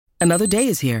Another day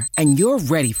is here, and you're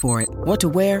ready for it. What to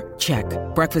wear? Check.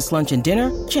 Breakfast, lunch, and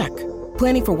dinner? Check.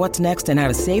 Planning for what's next and how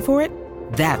to save for it?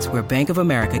 That's where Bank of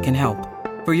America can help.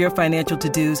 For your financial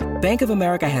to-dos, Bank of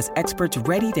America has experts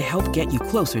ready to help get you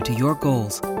closer to your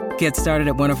goals. Get started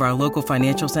at one of our local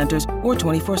financial centers or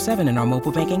 24/7 in our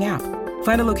mobile banking app.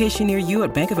 Find a location near you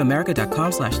at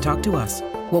bankofamerica.com/talktous.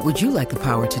 What would you like the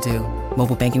power to do?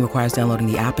 Mobile banking requires downloading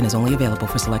the app and is only available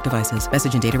for select devices.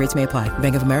 Message and data rates may apply.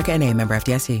 Bank of America N.A., member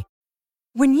FDIC.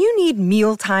 When you need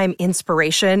mealtime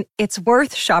inspiration, it's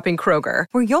worth shopping Kroger,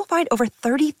 where you'll find over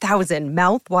 30,000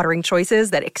 mouth-watering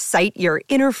choices that excite your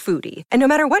inner foodie. And no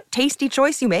matter what tasty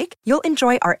choice you make, you'll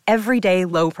enjoy our everyday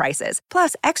low prices,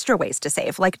 plus extra ways to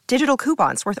save, like digital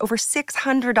coupons worth over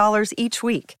 $600 each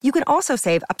week. You can also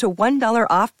save up to $1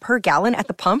 off per gallon at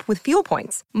the pump with fuel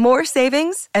points. More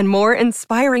savings and more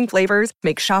inspiring flavors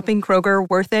make shopping Kroger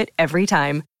worth it every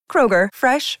time. Kroger,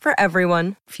 fresh for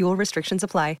everyone. Fuel restrictions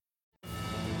apply.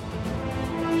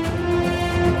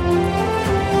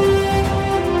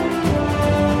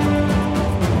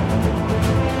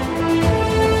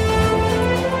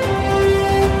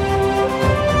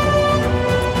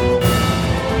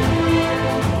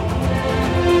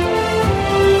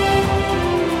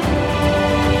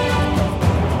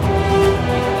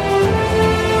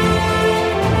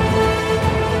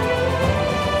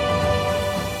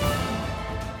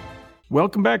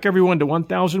 Welcome back, everyone, to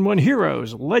 1001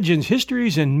 Heroes, Legends,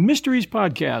 Histories, and Mysteries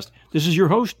podcast. This is your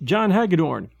host, John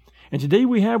Hagedorn. And today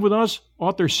we have with us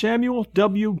author Samuel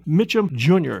W. Mitchum,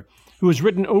 Jr., who has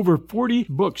written over 40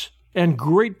 books, and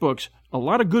great books, a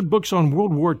lot of good books on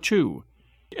World War II.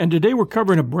 And today we're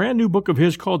covering a brand new book of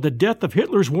his called The Death of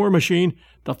Hitler's War Machine,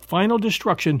 The Final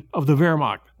Destruction of the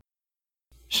Wehrmacht.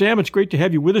 Sam, it's great to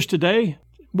have you with us today.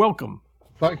 Welcome.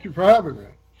 Thank you for having me.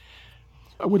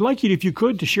 I would like you, if you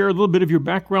could, to share a little bit of your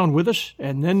background with us,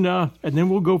 and then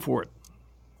we'll go for it.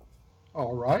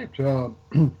 All right. Well,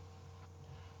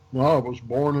 I was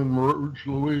born in Rouge,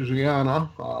 Louisiana.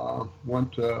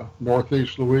 Went to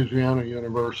Northeast Louisiana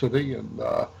University and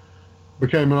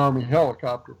became an Army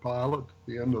helicopter pilot at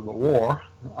the end of the war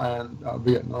and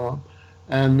Vietnam.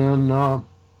 And then I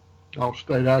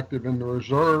stayed active in the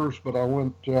reserves, but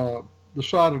I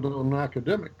decided on an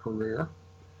academic career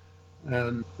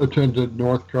and attended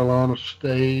North Carolina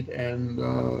State and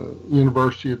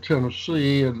University of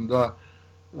Tennessee, and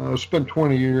spent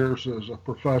 20 years as a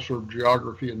professor of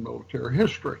geography and military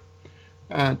history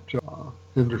at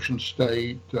Henderson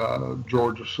State,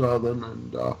 Georgia Southern,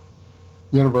 and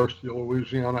University of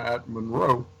Louisiana at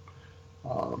Monroe.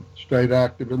 Stayed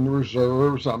active in the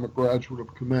reserves. I'm a graduate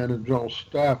of Command and General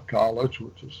Staff College,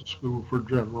 which is a school for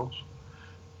generals,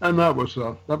 and that was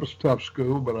a tough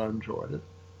school, but I enjoyed it.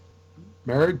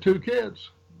 Married, 2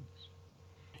 kids.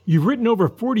 You've written over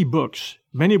 40 books,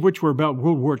 many of which were about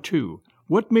World War II.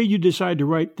 What made you decide to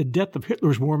write The Death of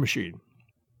Hitler's War Machine?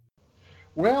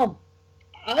 Well,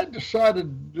 I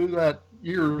decided to do that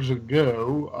years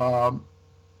ago.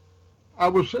 I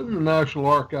was in the National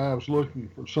Archives looking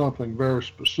for something very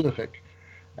specific,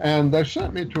 and they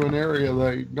sent me to an area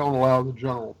they don't allow the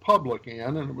general public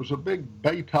in, and it was a big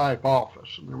bay-type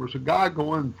office, and there was a guy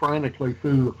going frantically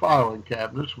through the filing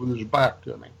cabinets with his back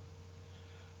to me.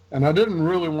 And I didn't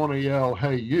really want to yell,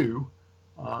 "Hey, you,"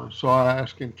 so I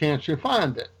asked him, "Can't you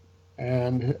find it?"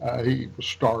 And he was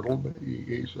startled, but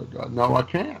he said, "No, I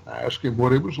can't." I asked him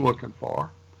what he was looking for,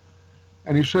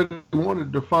 and he said he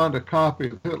wanted to find a copy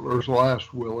of Hitler's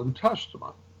last will and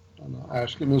testament. And I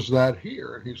asked him, "Is that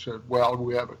here?" And he said, "Well,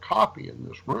 we have a copy in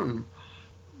this room,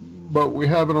 but we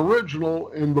have an original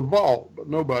in the vault, but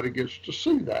nobody gets to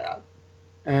see that."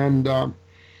 And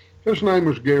his name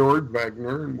was Georg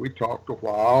Wegner, and we talked a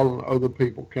while, and other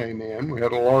people came in. We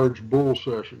had a large bull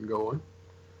session going,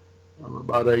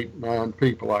 about 8, 9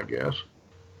 people, I guess.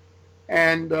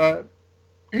 And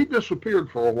he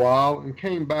disappeared for a while and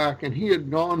came back, and he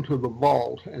had gone to the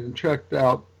vault and checked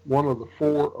out one of the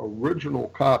 4 original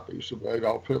copies of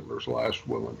Adolf Hitler's last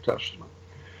will and testament.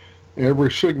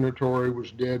 Every signatory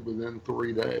was dead within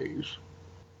 3 days.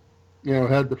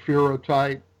 Had the Führer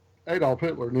type. Adolf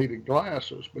Hitler needed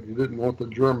glasses, but he didn't want the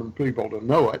German people to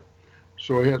know it.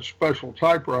 So he had special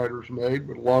typewriters made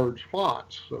with large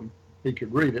fonts so he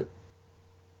could read it.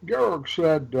 Georg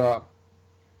said,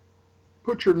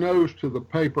 "Put your nose to the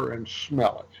paper and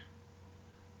smell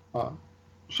it."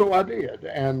 So I did,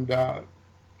 and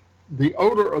the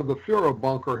odor of the Führer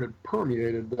bunker had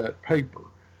permeated that paper.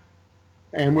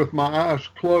 And with my eyes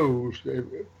closed,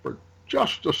 for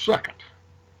just a second,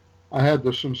 I had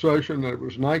the sensation that it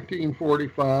was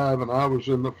 1945 and I was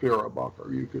in the Führer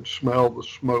bunker. You could smell the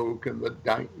smoke and the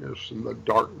dankness and the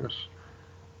darkness.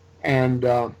 And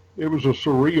it was a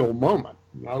surreal moment.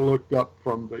 I looked up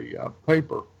from the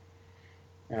paper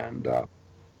and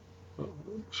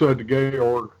said to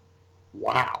Georg,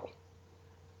 "Wow."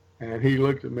 And he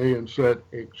looked at me and said,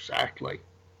 "Exactly."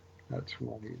 That's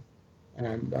what he,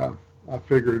 and I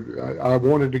figured I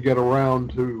wanted to get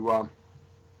around to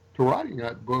writing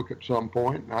that book at some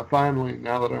point. And I finally,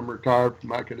 now that I'm retired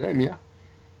from academia,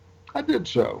 I did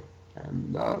so.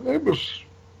 And it was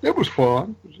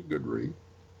fun. It was a good read.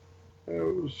 It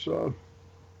was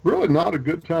really not a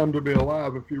good time to be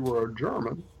alive if you were a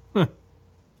German.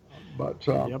 But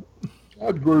Yep.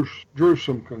 I drew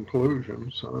some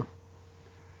conclusions.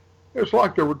 It's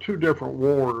like there were two different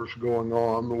wars going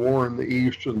on, the war in the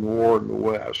East and the war in the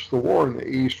West. The war in the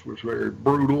East was very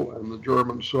brutal, and the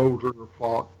German soldiers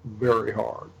fought very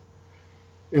hard.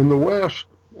 In the West,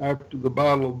 after the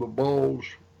Battle of the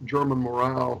Bulge, German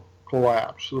morale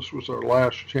collapsed. This was their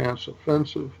last chance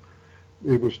offensive.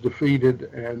 It was defeated,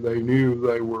 and they knew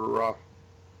they were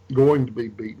going to be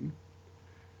beaten.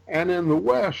 And in the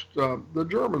West, the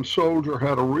German soldier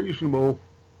had a reasonable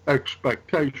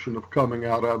expectation of coming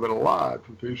out of it alive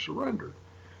if he surrendered.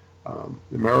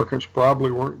 The Americans probably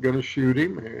weren't going to shoot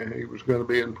him. He was going to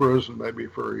be in prison maybe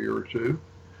for a year or two,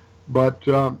 but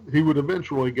he would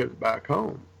eventually get back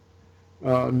home.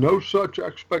 No such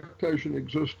expectation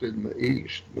existed in the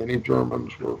East. Many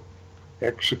Germans were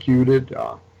executed.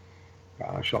 A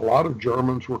lot of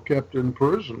Germans were kept in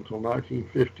prison until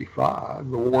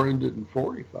 1955. The war ended in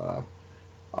 45.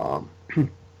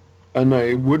 And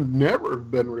they would never have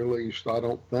been released, I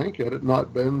don't think, had it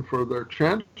not been for their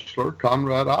chancellor,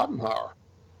 Konrad Adenauer.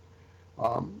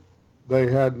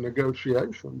 They had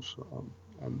negotiations,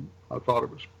 and I thought it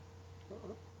was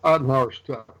Adenauer's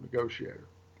a tough negotiator.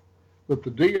 But the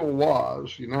deal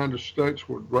was the United States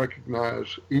would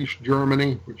recognize East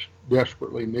Germany, which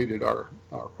desperately needed our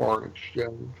foreign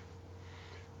exchange,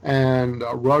 and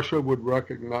Russia would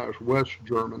recognize West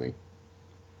Germany.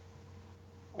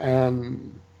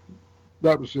 And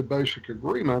that was the basic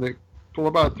agreement until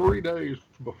about 3 days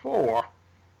before.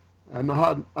 And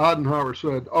Adenauer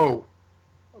said, "Oh,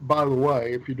 by the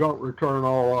way, if you don't return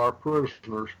all our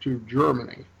prisoners to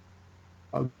Germany,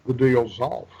 the deal's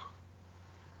off."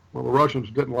 Well, the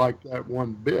Russians didn't like that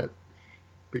one bit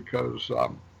because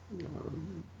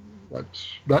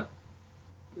that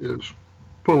is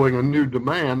pulling a new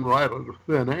demand right out of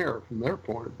thin air from their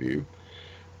point of view.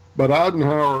 But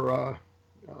Adenauer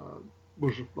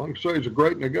was, like I say, he's a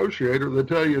great negotiator. They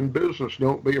tell you in business,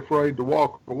 don't be afraid to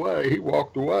walk away. He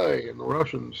walked away, and the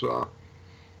Russians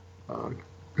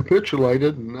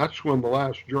capitulated, and that's when the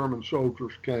last German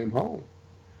soldiers came home.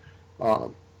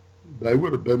 They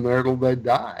would have been there till they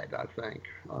died, I think,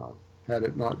 had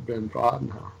it not been for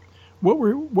Adenauer. What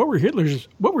were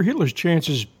Hitler's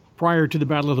chances prior to the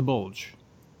Battle of the Bulge?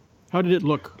 How did it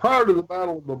look? Prior to the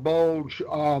Battle of the Bulge,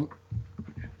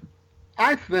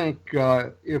 I think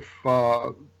if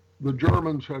the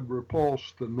Germans had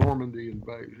repulsed the Normandy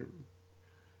invasion,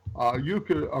 a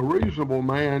reasonable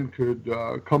man could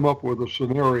come up with a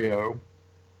scenario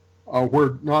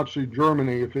where Nazi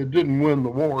Germany, if it didn't win the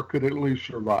war, could at least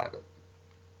survive it.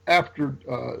 After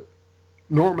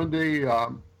Normandy,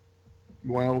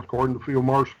 well, according to Field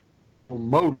Marshal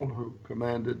Model, who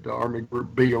commanded Army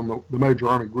Group B on the major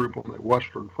army group on the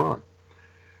Western Front,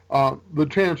 the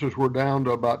chances were down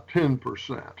to about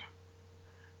 10%.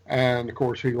 And, of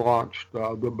course, he launched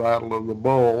the Battle of the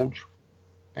Bulge.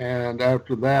 And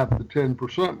after that, the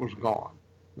 10% was gone.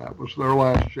 That was their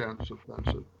last chance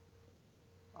offensive.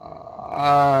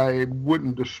 I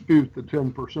wouldn't dispute the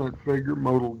 10% figure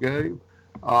Model gave.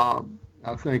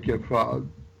 I think if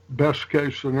best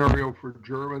case scenario for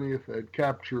Germany, if they had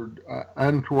captured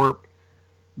Antwerp,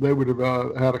 they would have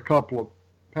had a couple of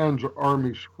Panzer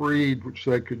armies freed, which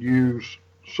they could use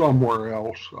somewhere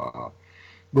else.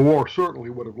 The war certainly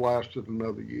would have lasted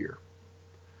another year.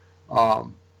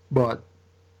 But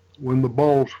when the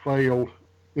Bulge failed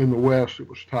in the West, it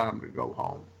was time to go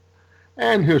home.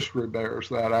 And history bears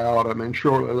that out. I mean,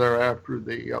 shortly thereafter,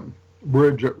 the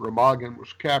bridge at Remagen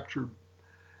was captured.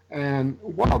 And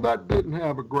while that didn't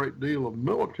have a great deal of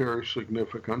military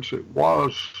significance, it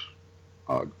was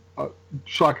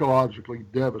psychologically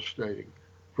devastating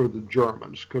for the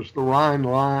Germans because the Rhine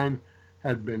line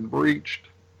had been breached.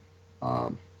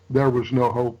 There was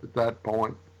no hope at that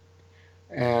point.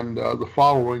 And the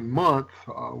following month,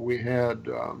 we had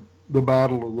the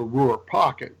Battle of the Ruhr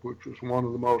Pocket, which was one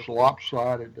of the most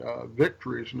lopsided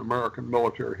victories in American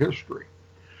military history.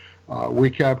 We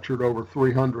captured over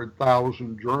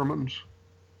 300,000 Germans,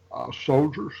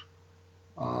 soldiers,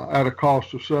 at a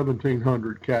cost of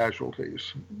 1,700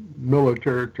 casualties.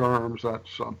 Military terms,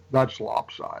 that's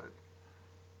lopsided.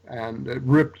 and it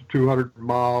ripped a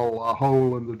 200-mile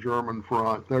hole in the German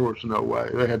front. There was no way.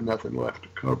 They had nothing left to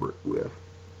cover it with.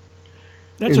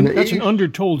 That's an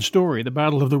undertold story, the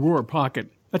Battle of the Ruhr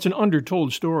Pocket. That's an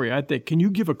undertold story, I think. Can you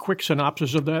give a quick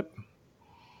synopsis of that?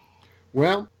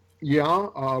 Well,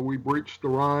 yeah, we breached the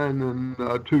Rhine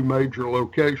in two major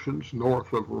locations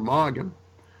north of Remagen,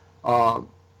 and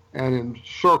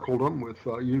encircled them with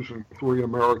using three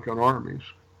American armies.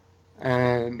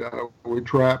 And we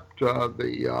trapped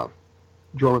the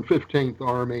German 15th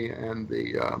Army and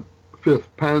the 5th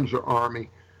Panzer Army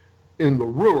in the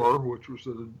Ruhr, which was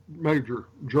a major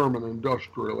German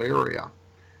industrial area.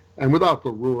 And without the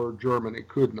Ruhr, Germany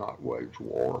could not wage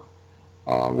war.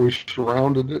 We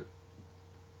surrounded it,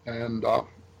 and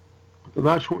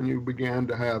that's when you began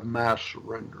to have mass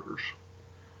surrenders.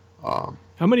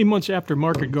 How many months after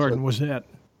Market Garden was that?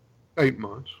 8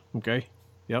 months. Okay.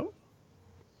 Yep.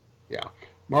 Yeah.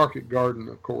 Market Garden,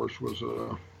 of course, was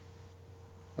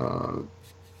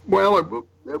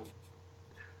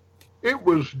it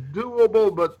was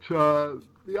doable, but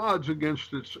the odds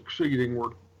against it succeeding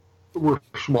were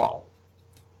small.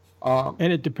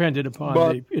 And it depended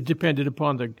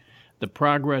upon the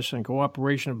progress and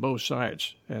cooperation of both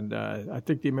sides. And I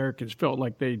think the Americans felt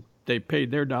like they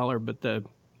paid their dollar, but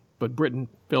Britain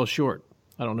fell short.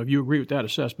 I don't know if you agree with that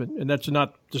assessment, and that's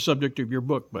not the subject of your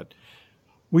book, but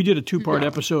we did a 2-part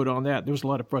episode on that. There was a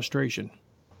lot of frustration.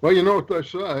 Well, you know what they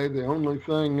say, the only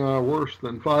thing worse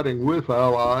than fighting with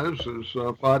allies is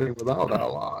fighting without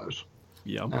allies.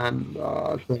 Yeah. And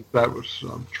I think that was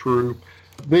true.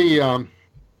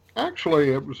 Actually,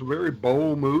 it was a very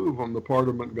bold move on the part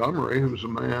of Montgomery, who was a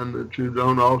man that you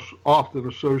don't often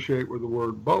associate with the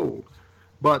word bold.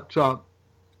 But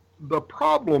the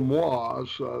problem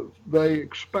was they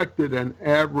expected an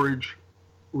average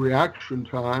reaction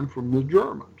time from the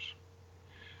Germans.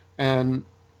 And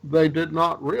they did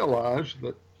not realize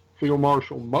that Field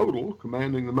Marshal Model,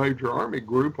 commanding the major army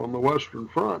group on the Western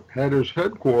Front, had his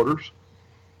headquarters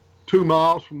 2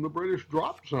 miles from the British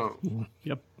drop zone.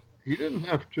 Yep. He didn't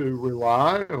have to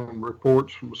rely on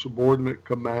reports from subordinate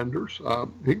commanders.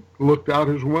 He looked out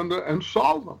his window and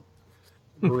saw them.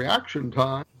 The reaction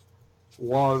time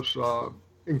was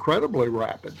incredibly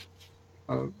rapid.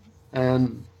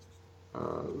 And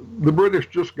the British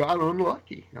just got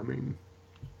unlucky. I mean,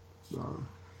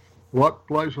 luck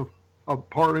plays a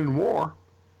part in war,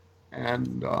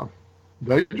 and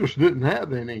they just didn't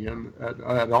have any at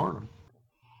Arnhem.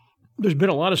 There's been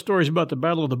a lot of stories about the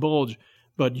Battle of the Bulge,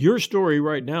 but your story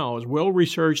right now is well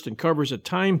researched and covers a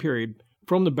time period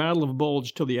from the Battle of the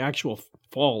Bulge till the actual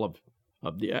fall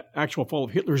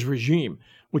of Hitler's regime,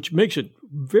 which makes it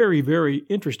very, very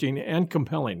interesting and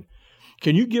compelling.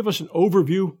 Can you give us an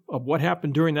overview of what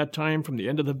happened during that time from the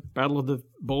end of the Battle of the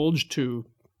Bulge to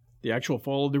the actual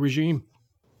fall of the regime?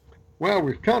 Well,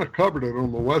 we've kind of covered it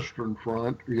on the Western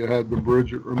Front. You had the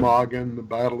bridge at Remagen, the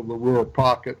Battle of the Ruhr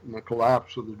Pocket, and the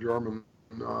collapse of the German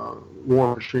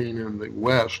war machine in the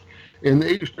West. In the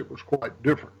East, it was quite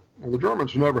different. Well, the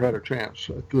Germans never had a chance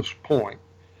at this point.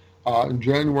 In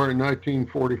January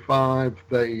 1945,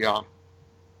 they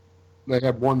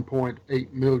had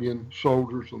 1.8 million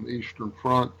soldiers on the Eastern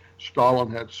Front.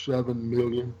 Stalin had 7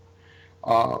 million.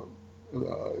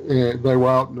 They were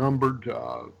outnumbered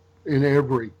in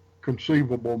every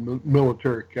conceivable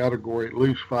military category, at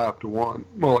least 5-1,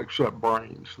 well, except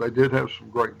brains. They did have some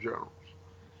great generals.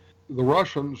 The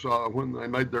Russians, when they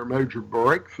made their major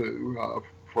breakthrough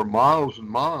for miles and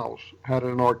miles, had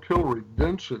an artillery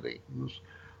density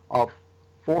of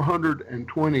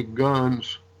 420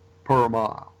 guns per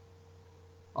mile.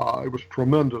 It was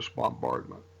tremendous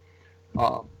bombardment.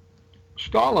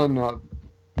 Stalin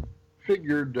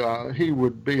figured he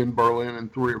would be in Berlin in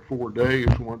 3 or 4 days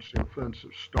once the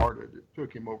offensive started. It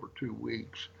took him over 2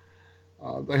 weeks.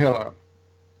 They had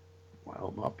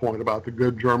my point about the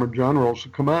good German generals, the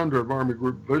commander of Army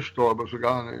Group Vistula was a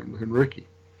guy named Henrici.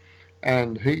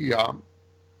 And he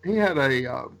had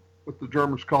what the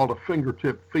Germans called a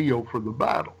fingertip feel for the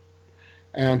battle.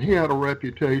 And he had a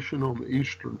reputation on the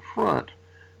Eastern Front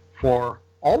for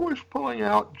always pulling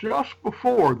out just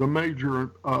before the major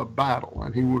battle,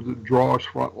 and he would draw his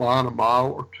front line a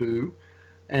mile or two,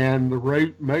 and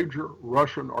the major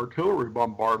Russian artillery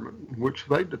bombardment, in which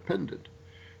they depended,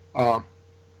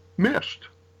 missed.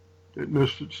 It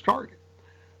missed its target.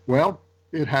 Well,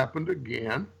 it happened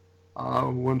again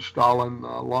when Stalin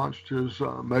launched his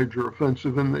major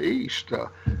offensive in the east.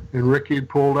 Henrici had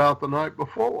pulled out the night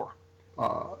before.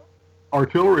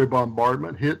 Artillery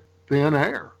bombardment hit thin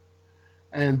air.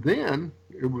 And then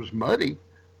it was muddy.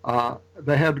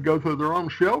 They had to go through their own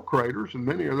shell craters, and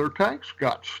many of their tanks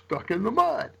got stuck in the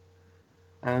mud.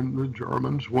 and the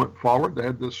Germans went forward. They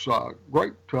had this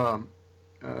great, kind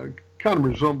of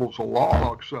resembles a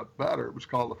law, except better. It was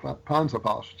called the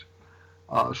Panzerfaust,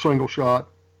 single-shot,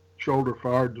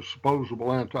 shoulder-fired,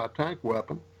 disposable anti-tank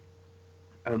weapon.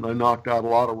 And they knocked out a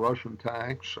lot of Russian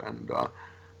tanks, and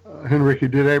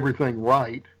Henrique did everything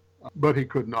right, but he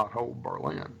could not hold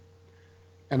Berlin.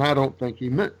 And I don't think he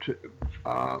meant to.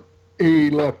 He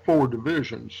left 4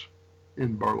 divisions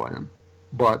in Berlin,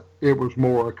 but it was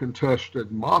more a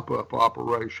contested mop-up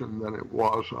operation than it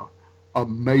was a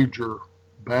major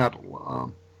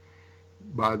battle.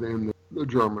 By then, the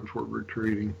Germans were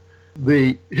retreating.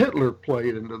 Hitler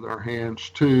played into their hands,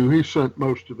 too. He sent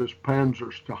most of his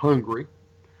panzers to Hungary,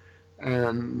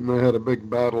 and they had a big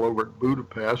battle over at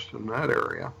Budapest in that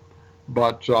area.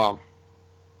 But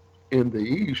in the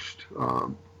east,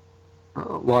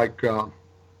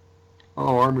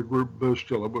 Army Group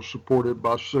Vistula was supported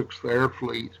by 6th Air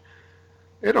Fleet.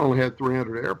 It only had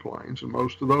 300 airplanes, and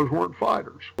most of those weren't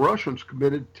fighters. Russians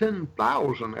committed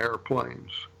 10,000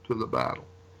 airplanes to the battle.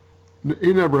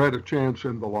 He never had a chance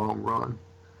in the long run,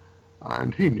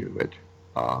 and he knew it.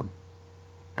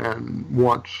 And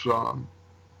once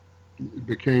it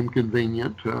became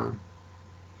convenient,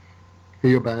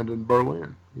 he abandoned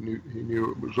Berlin. He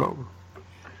knew it was over.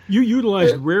 You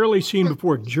utilized rarely seen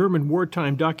before German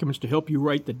wartime documents to help you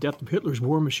write The Death of Hitler's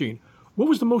War Machine. What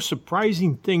was the most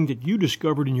surprising thing that you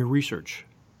discovered in your research?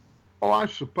 Oh, I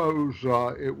suppose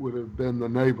it would have been the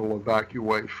naval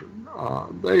evacuation.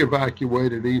 They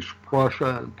evacuated East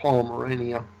Prussia and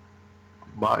Pomerania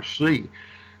by sea.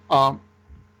 I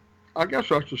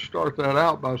guess I should start that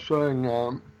out by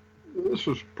saying this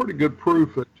is pretty good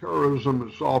proof that terrorism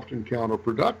is often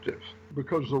counterproductive,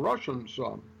 because the Russians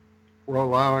were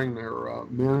allowing their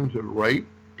men to rape,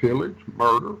 pillage,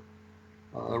 murder.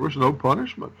 There was no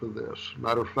punishment for this.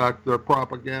 Matter of fact, their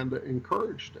propaganda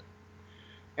encouraged it.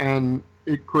 And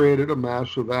it created a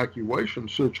mass evacuation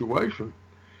situation.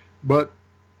 But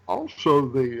also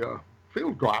the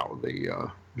Feldgrau, the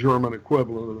German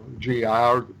equivalent of GI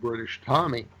or the British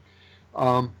Tommy,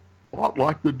 a lot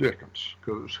like the Dickens,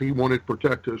 because he wanted to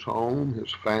protect his home,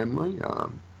 his family,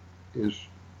 his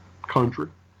country.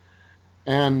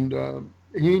 And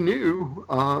he knew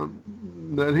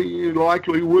that he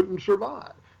likely wouldn't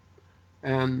survive.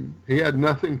 And he had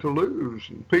nothing to lose.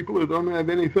 And people who don't have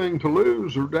anything to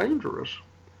lose are dangerous.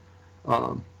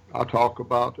 I talk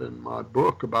about in my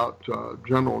book about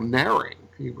General Naring.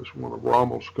 He was one of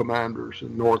Rommel's commanders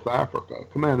in North Africa,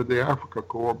 commanded the Africa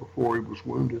Corps before he was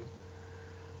wounded.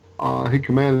 He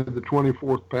commanded the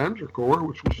 24th Panzer Corps,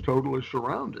 which was totally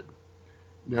surrounded.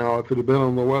 Now, if it had been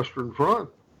on the Western Front,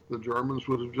 the Germans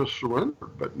would have just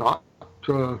surrendered, but not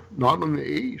in the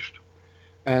east.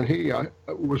 And he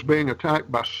was being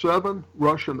attacked by 7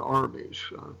 Russian armies.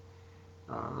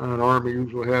 An army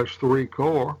usually has 3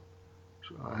 corps.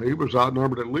 So he was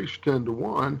outnumbered at least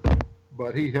 10-1,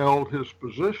 but he held his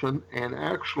position and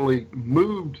actually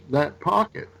moved that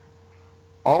pocket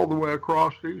all the way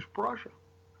across East Prussia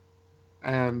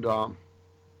and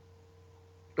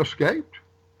escaped,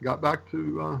 got back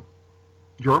to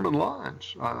German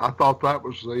lines. I thought that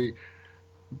was the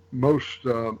most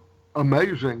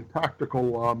amazing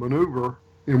tactical maneuver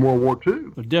in World War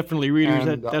II. Well, definitely,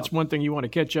 readers, that's one thing you want to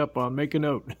catch up on. Make a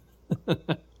note.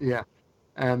 Yeah.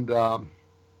 And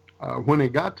when he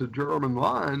got to German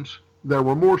lines, there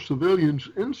were more civilians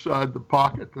inside the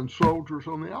pocket than soldiers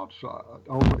on the outside,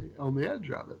 on the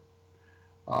edge of it.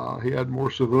 He had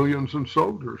more civilians than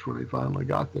soldiers when he finally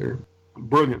got there.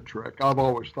 Brilliant trick. I've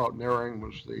always thought Naring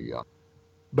was the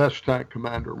best tank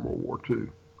commander in World War II,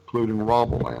 including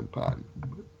Rommel and Patton.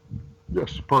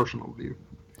 Just a personal view.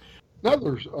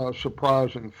 Another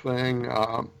surprising thing,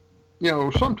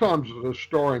 sometimes as a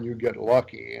historian you get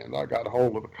lucky, and I got a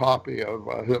hold of a copy of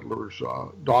Hitler's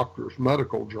doctor's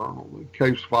medical journal, the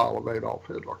case file of Adolf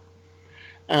Hitler.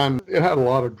 And it had a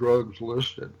lot of drugs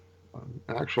listed,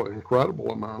 actually an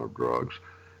incredible amount of drugs,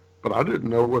 but I didn't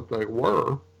know what they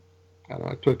were. And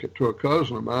I took it to a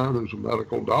cousin of mine who's a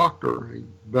medical doctor.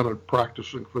 He'd been a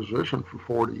practicing physician for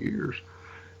 40 years.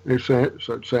 And he said,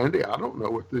 Sandy, I don't know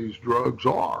what these drugs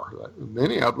are.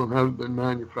 Many of them haven't been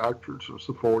manufactured since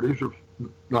the 40s or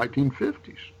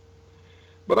 1950s.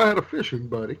 But I had a fishing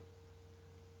buddy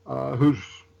whose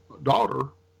daughter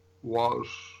was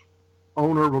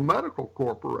owner of a medical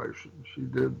corporation. She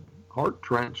did heart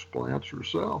transplants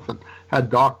herself and had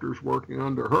doctors working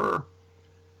under her.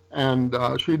 And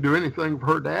she'd do anything for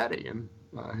her daddy. And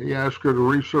he asked her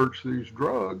to research these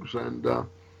drugs, and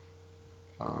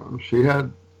she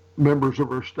had members of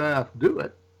her staff do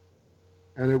it.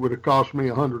 And it would have cost me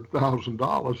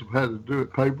 $100,000 if I had to do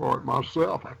it, pay for it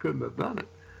myself. I couldn't have done it.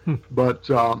 but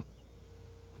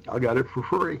I got it for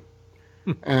free.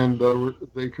 And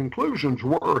the conclusions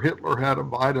were Hitler had a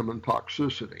vitamin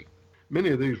toxicity. Many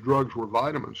of these drugs were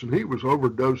vitamins, and he was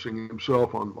overdosing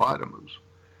himself on vitamins.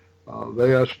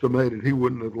 They estimated he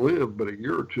wouldn't have lived but a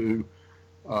year or two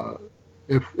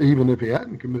even if he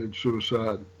hadn't committed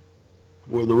suicide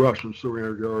with the Russians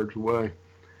 300 yards away.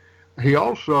 He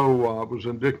also was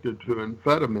addicted to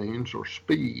amphetamines or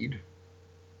speed.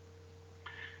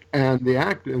 And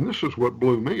and this is what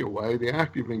blew me away, the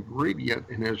active ingredient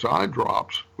in his eye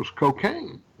drops was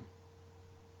cocaine.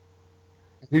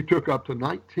 He took up to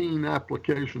 19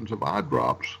 applications of eye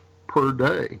drops per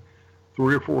day,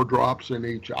 3 or 4 drops in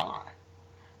each eye.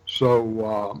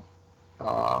 So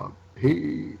I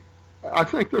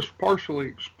think this partially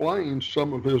explains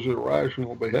some of his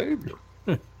irrational behavior.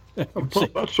 I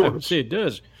would say it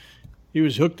does. He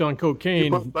was hooked on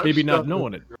cocaine, maybe not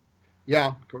knowing it. Yeah,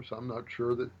 of course, I'm not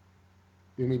sure that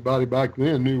anybody back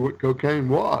then knew what cocaine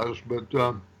was, but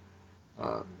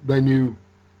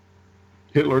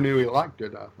Hitler knew he liked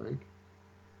it, I think.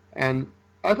 And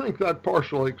I think that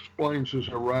partially explains his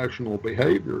irrational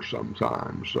behavior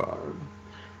sometimes.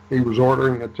 He was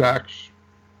ordering attacks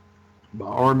by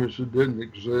armies that didn't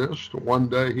exist. One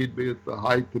day he'd be at the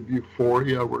height of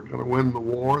euphoria, we're going to win the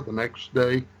war. The next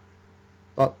day,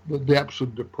 the depths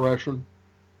of depression,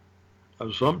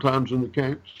 sometimes in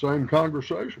the same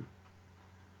conversation.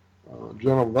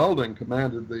 General Velding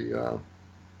commanded the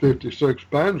 56th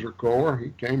Panzer Corps. He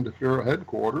came to Führer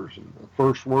headquarters, and the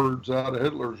first words out of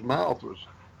Hitler's mouth was,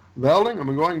 "Velding,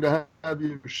 I'm going to have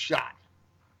you shot."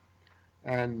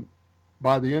 And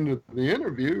by the end of the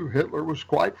interview, Hitler was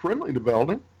quite friendly to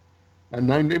Velding and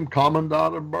named him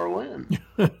Commandant of Berlin.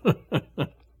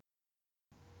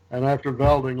 And after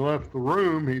Velding left the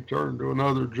room, he turned to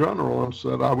another general and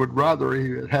said, "I would rather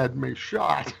he had had me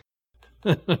shot."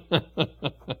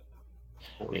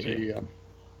 He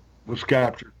was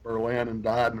captured in Berlin and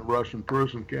died in a Russian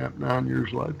prison camp 9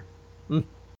 years later.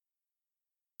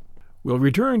 We'll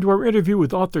return to our interview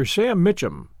with author Sam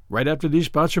Mitchum right after these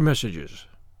sponsor messages.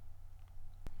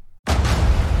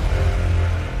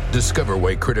 Discover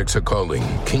why critics are calling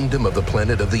Kingdom of the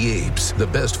Planet of the Apes the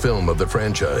best film of the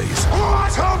franchise.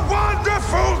 What a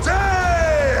wonderful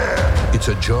day! It's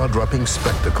a jaw-dropping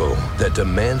spectacle that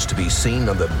demands to be seen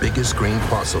on the biggest screen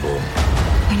possible.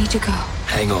 We need to go.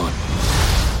 Hang on.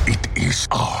 It is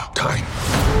our time.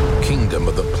 Kingdom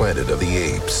of the Planet of the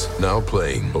Apes. Now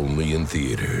playing only in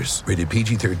theaters. Rated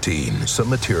PG-13. Some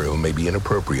material may be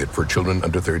inappropriate for children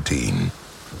under 13.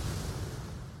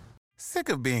 Sick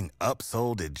of being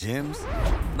upsold at gyms?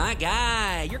 My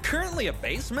guy, you're currently a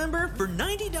base member? For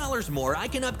 $90 more, I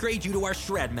can upgrade you to our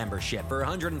Shred membership. For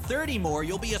 $130 more,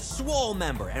 you'll be a Swole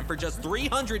member. And for just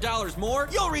 $300 more,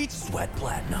 you'll reach Sweat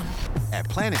Platinum. At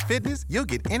Planet Fitness, you'll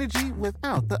get energy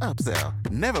without the upsell.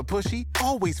 Never pushy,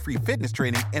 always free fitness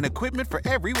training and equipment for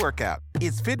every workout.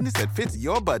 It's fitness that fits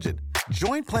your budget.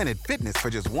 Join Planet Fitness for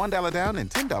just $1 down and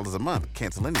 $10 a month.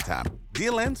 Cancel anytime.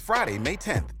 Deal ends Friday, May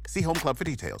 10th. See Home Club for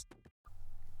details.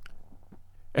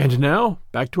 And now,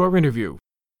 back to our interview.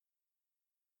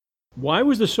 Why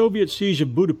was the Soviet siege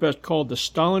of Budapest called the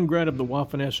Stalingrad of the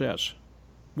Waffen-SS?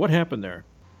 What happened there?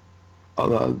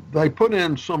 They put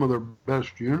in some of their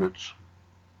best units,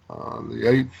 the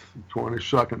 8th and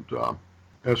 22nd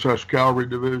SS Cavalry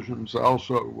Divisions. They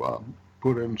also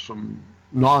put in some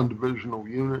non-divisional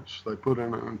units. They put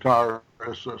in an entire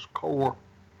SS Corps,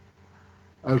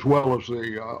 as well as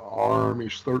the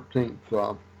Army's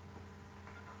 13th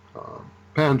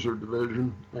Panzer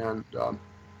Division and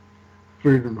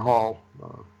Friedenthal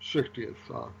 60th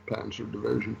Panzer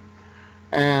Division.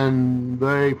 And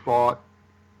they fought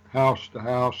house to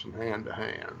house and hand to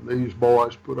hand. These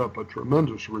boys put up a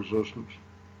tremendous resistance.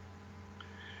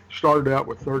 Started out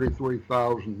with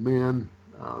 33,000 men.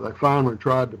 They finally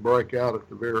tried to break out at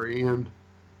the very end,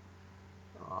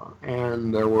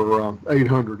 and there were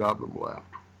 800 of them left.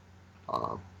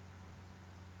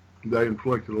 They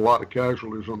inflicted a lot of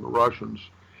casualties on the Russians,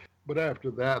 but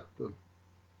after that, the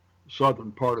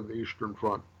southern part of the Eastern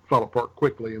Front fell apart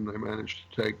quickly, and they managed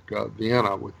to take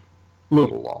Vienna with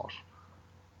little loss.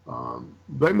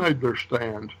 They made their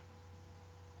stand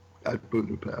at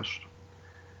Budapest,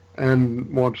 and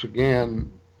once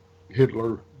again,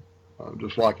 Hitler,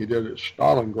 just like he did at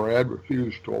Stalingrad,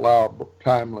 refused to allow a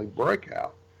timely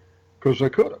breakout, because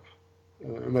they could have,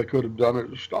 and they could have done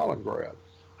it at Stalingrad.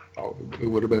 It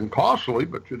would have been costly,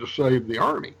 but you'd have saved the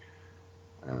army.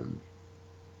 And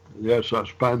the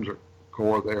SS Panzer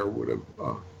Corps there would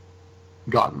have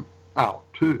gotten out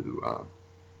too.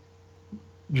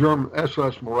 German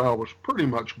SS morale was pretty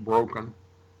much broken.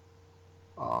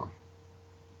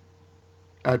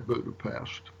 at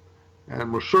Budapest,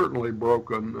 and was certainly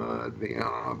broken at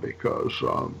Vienna because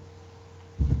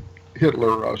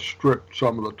Hitler stripped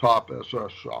some of the top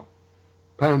SS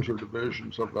panzer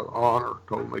divisions of their honor,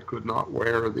 told them they could not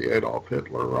wear the Adolf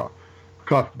Hitler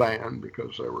cuff band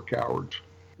because they were cowards.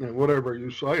 And whatever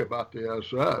you say about the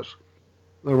SS,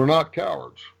 they were not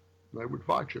cowards. They would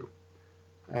fight you.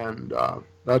 And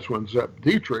that's when Zepp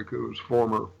Dietrich, who was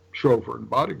former chauffeur and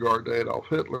bodyguard to Adolf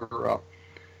Hitler,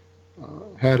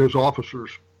 had his officers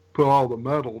put all the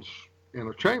medals in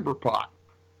a chamber pot.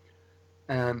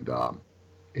 And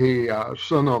he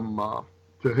sent them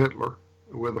to Hitler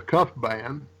with a cuff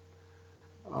band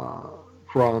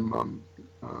from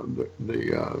the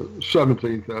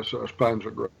 17th SS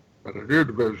Panzer Grenadier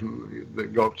Division, the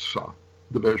Goetz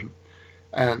Division.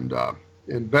 And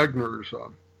in Wegner's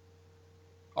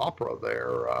opera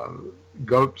there,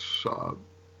 Goetz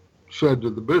said to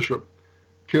the bishop,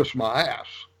 "Kiss my ass."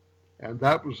 And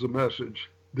that was the message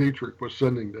Dietrich was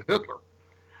sending to Hitler.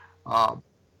 I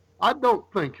don't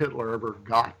think Hitler ever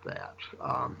got that.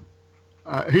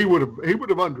 He would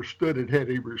have understood it had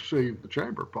he received the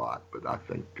chamber pot, but I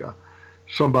think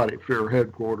somebody at Fuhrer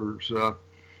headquarters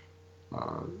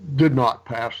did not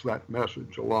pass that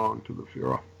message along to the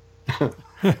Fuhrer,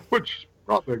 which is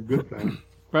probably a good thing.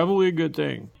 Probably a good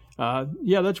thing.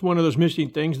 Yeah, that's one of those missing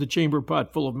things, the chamber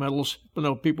pot full of medals. I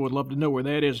know people would love to know where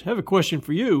that is. I have a question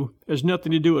for you. It has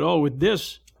nothing to do at all with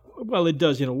this. Well, it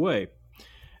does in a way.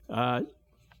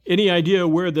 Any idea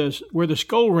where the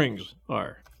skull rings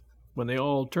are? When they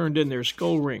all turned in their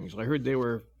skull rings. I heard they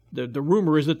were, the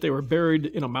rumor is that they were buried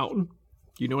in a mountain.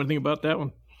 Do you know anything about that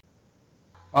one?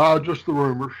 Just the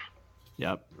rumors.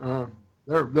 Yep.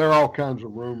 There are all kinds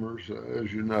of rumors,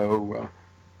 as you know.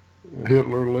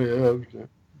 Hitler lived.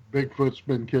 Bigfoot's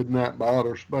been kidnapped by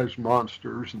outer space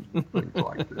monsters and things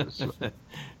like this. So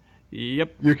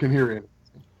yep. You can hear it.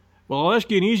 Well, I'll ask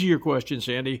you an easier question,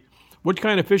 Sandy. What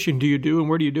kind of fishing do you do, and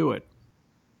where do you do it?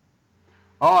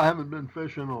 Oh, I haven't been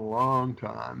fishing in a long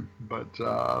time, but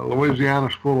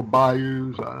Louisiana's full of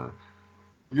bayous. I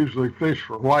usually fish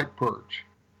for white perch.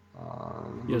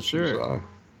 Yes, sir. Is,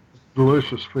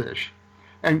 delicious fish.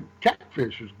 And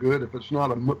catfish is good if it's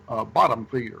not a bottom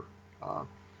feeder.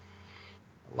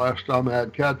 Last time I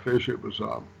had catfish, it was,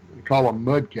 they call them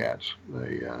mud cats.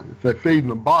 If they feed in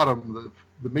the bottom,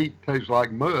 the meat tastes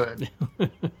like mud.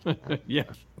 Yeah.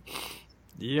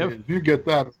 Yep. If you get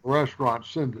that at a restaurant,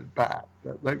 send it back.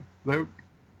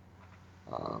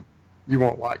 You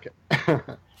won't like it.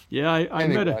 Yeah, I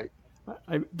anyway.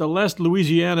 met the last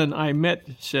Louisianan I met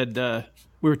said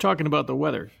we were talking about the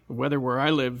weather. The weather where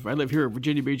I live here in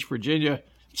Virginia Beach, Virginia.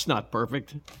 It's not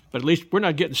perfect, but at least we're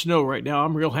not getting snow right now.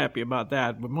 I'm real happy about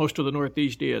that, but most of the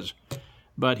Northeast is.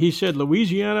 But he said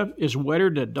Louisiana is wetter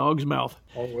than a dog's mouth.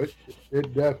 Oh,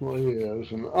 it definitely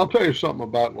is. And I'll tell you something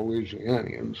about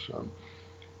Louisianians.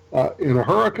 In a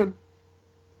hurricane,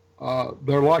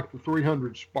 they're like the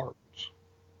 300 Spartans.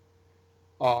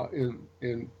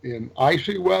 In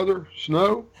icy weather,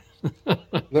 snow,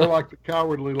 they're like the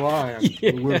Cowardly Lion,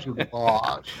 the Wizard of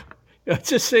Oz.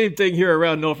 It's the same thing here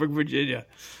around Norfolk, Virginia.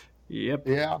 Yep.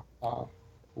 Yeah.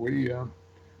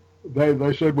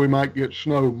 They said we might get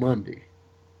snow Monday,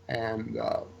 and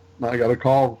I got a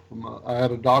call from. I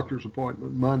had a doctor's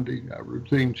appointment Monday, a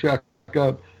routine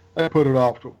checkup. They put it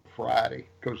off till Friday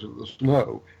because of the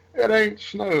snow. It ain't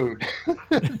snowed.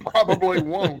 It probably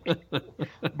won't.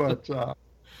 But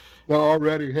they're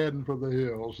already heading for the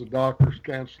hills. The doctor's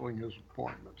canceling his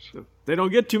appointments. They don't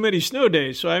get too many snow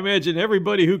days, so I imagine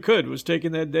everybody who could was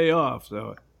taking that day off.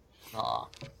 So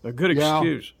a good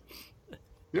excuse.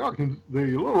 Yeah, the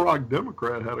Little Rock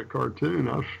Democrat had a cartoon.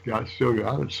 I still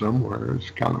got it somewhere. It's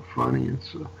kind of funny.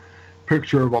 It's a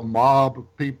picture of a mob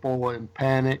of people in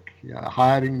panic,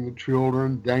 hiding the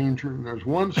children, danger, and there's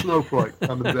one snowflake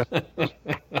coming down.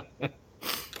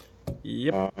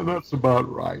 Yep. And that's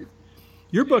about right.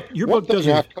 Your book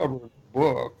doesn't. I covered in the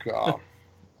book, I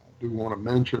do want to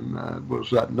mention, was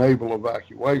that naval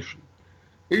evacuation.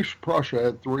 East Prussia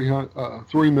had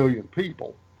 3 million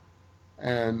people.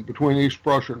 And between East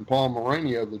Prussia and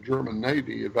Pomerania, the German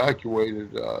Navy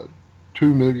evacuated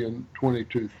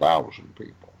 2,022,000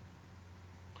 people.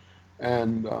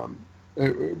 And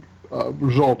it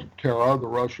result of terror. The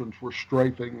Russians were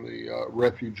strafing the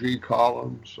refugee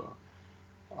columns,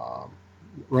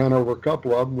 ran over a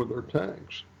couple of them with their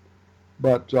tanks.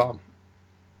 But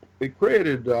it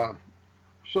created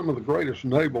some of the greatest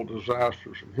naval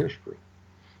disasters in history,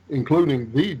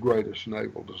 including the greatest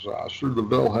naval disaster, the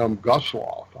Wilhelm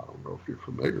Gustloff. I don't know if you're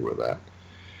familiar with that.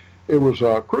 It was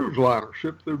a cruise liner,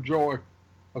 Ship Through Joy,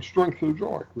 a Strength Through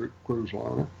Joy cruise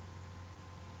liner.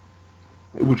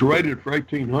 It was rated for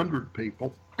 1,800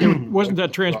 people. Wasn't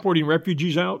that transporting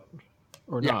refugees out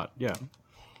or Yeah. not? Yeah.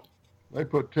 They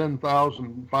put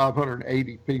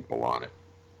 10,580 people on it,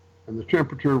 and the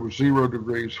temperature was 0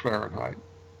 degrees Fahrenheit.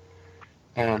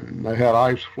 And they had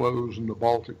ice floes in the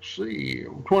Baltic Sea.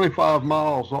 25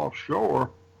 miles offshore,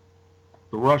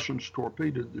 the Russians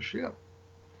torpedoed the ship,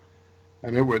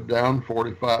 and it went down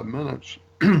 45 minutes,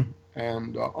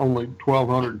 and only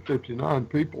 1,259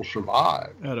 people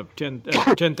survived. Out of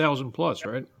 10,000 plus,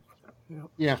 right?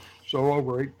 Yeah, so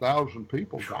over 8,000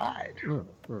 people died.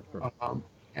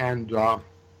 And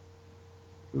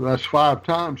that's 5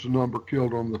 times the number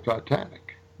killed on the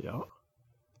Titanic. Yeah.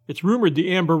 It's rumored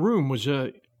the Amber Room was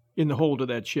in the hold of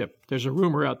that ship. There's a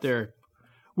rumor out there.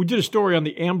 We did a story on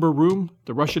the Amber Room,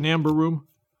 the Russian Amber Room,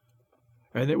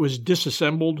 and it was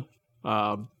disassembled.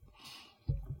 And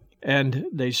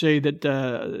they say that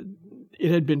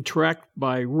it had been tracked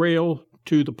by rail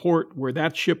to the port where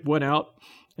that ship went out,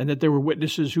 and that there were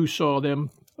witnesses who saw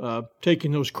them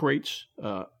taking those crates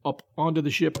up onto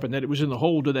the ship, and that it was in the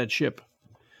hold of that ship.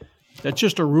 That's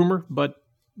just a rumor, but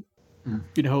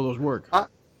you know how those work.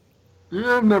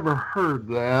 I've never heard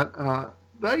that.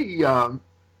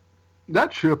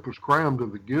 That ship was crammed to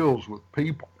the gills with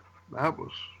people. That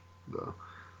was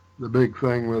the big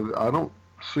thing with it. I don't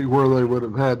see where they would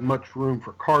have had much room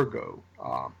for cargo.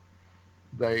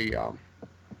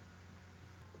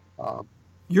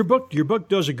 Your book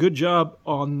does a good job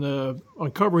on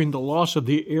covering the loss of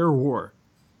the air war,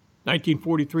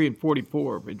 1943 and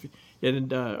 44.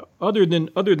 And other than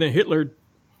Hitler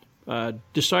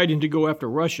deciding to go after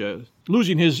Russia,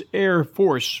 losing his air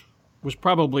force was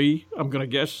probably, I'm going to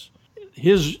guess,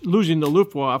 his losing the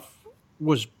Luftwaffe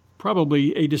was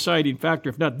probably a deciding factor,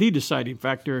 if not the deciding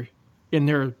factor, in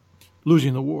their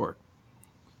losing the war.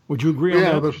 Would you agree on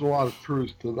that? Yeah, there's a lot of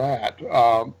truth to that.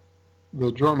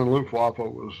 The German Luftwaffe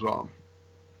was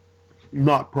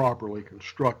not properly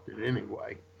constructed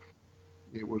anyway.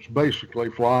 It was basically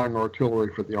flying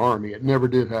artillery for the Army. It never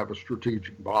did have a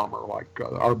strategic bomber like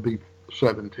our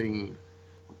B-17.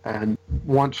 And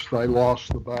once they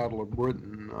lost the Battle of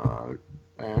Britain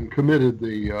and committed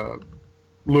the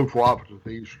Luftwaffe to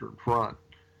the Eastern Front,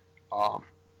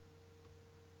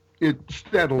 it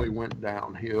steadily went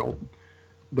downhill.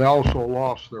 They also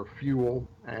lost their fuel.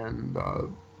 And the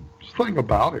thing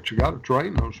about it, you got to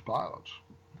train those pilots.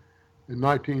 In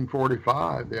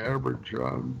 1945, the average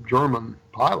German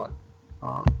pilot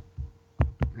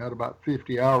had about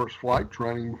 50 hours flight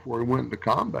training before he went into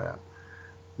combat.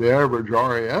 The average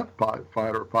RAF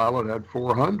fighter pilot had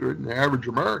 400, and the average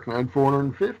American had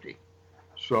 450.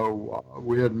 So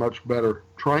we had much better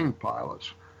trained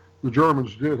pilots. The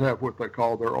Germans did have what they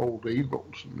call their old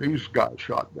eagles, and these guys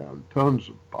shot down tons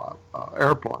of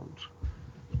airplanes.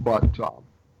 But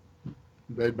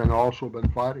they'd also been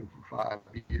fighting for 5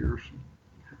 years.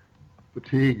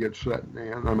 Fatigue had set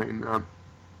in. I mean,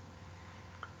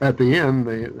 at the end,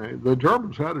 the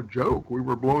Germans had a joke. We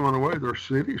were blowing away their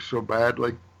cities so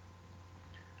badly.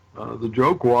 The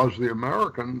joke was the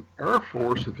American Air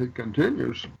Force, if it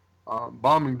continues,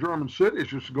 bombing German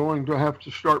cities, is going to have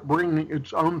to start bringing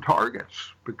its own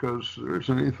targets because there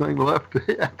isn't anything left to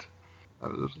hit.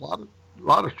 There's a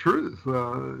lot of truth.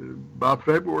 By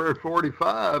February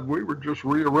 45, we were just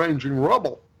rearranging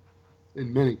rubble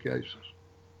in many cases.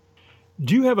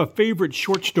 Do you have a favorite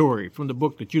short story from the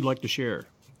book that you'd like to share?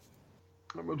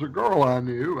 There was a girl I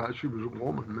knew. She was a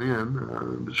woman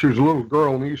then. But she was a little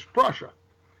girl in East Prussia.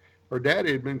 Her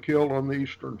daddy had been killed on the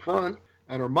Eastern Front,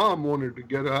 and her mom wanted to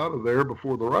get out of there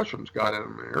before the Russians got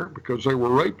in there because they were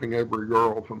raping every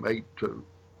girl from 8 to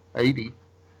 80.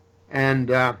 And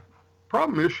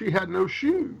problem is she had no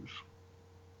shoes.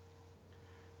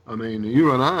 I mean,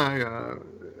 you and I,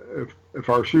 if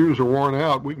our shoes are worn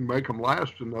out, we can make them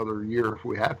last another year if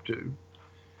we have to.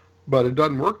 But it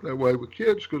doesn't work that way with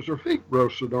kids because their feet grow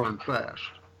so darn fast.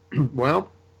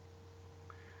 Well,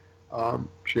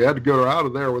 she had to get her out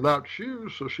of there without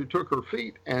shoes, so she took her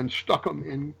feet and stuck them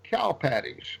in cow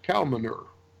patties, cow manure,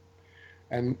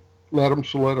 and let them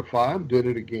solidify and did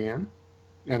it again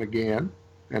and again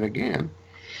and again.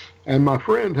 And my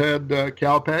friend had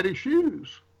cow patty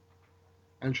shoes.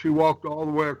 And she walked all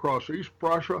the way across East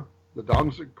Prussia, the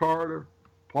Danzig corridor,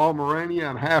 Pomerania,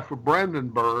 and half of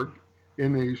Brandenburg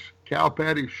in these cow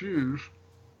patty shoes.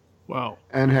 Wow.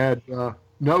 And had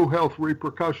no health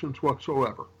repercussions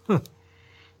whatsoever.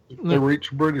 They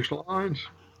reached British lines.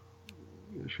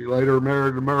 She later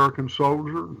married an American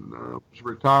soldier and was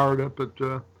retired up at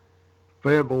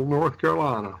Fayetteville, North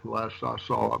Carolina, the last I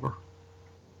saw of her.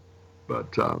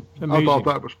 But I thought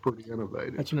that was pretty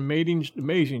innovative. That's an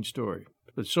amazing story.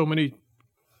 But so many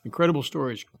incredible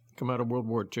stories come out of World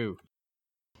War II.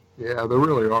 Yeah, there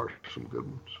really are some good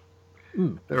ones.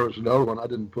 Mm. There was another one, I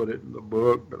didn't put it in the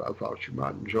book, but I thought you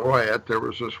might enjoy it. There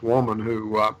was this woman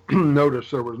who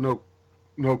noticed there was no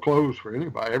clothes for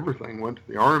anybody. Everything went to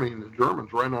the army, and the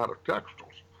Germans ran out of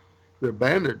textiles. Their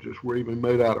bandages were even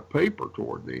made out of paper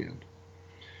toward the end.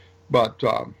 But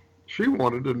she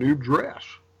wanted a new dress.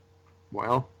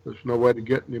 Well, there's no way to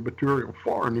get any material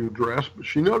for a new dress, but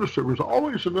she noticed there was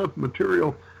always enough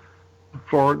material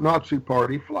for Nazi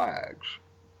party flags.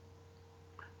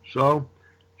 So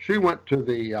she went to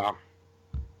the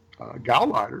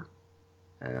Gauleiter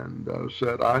and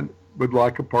said, I would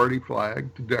like a party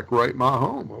flag to decorate my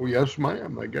home. Oh, yes,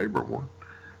 ma'am. They gave her one.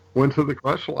 Went to the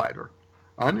Kreisleiter.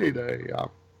 I need a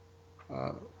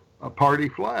party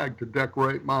flag to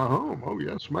decorate my home. Oh,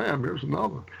 yes, ma'am. Here's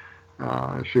another one.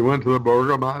 She went to the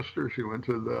Burgermeister. She went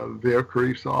to the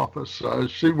Wehrkreis office.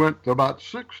 She went to about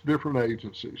 6 different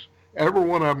agencies. Every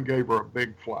one of them gave her a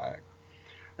big flag.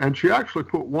 And she actually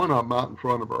put one of them out in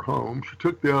front of her home. She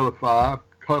took the other 5,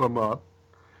 cut them up,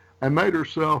 and made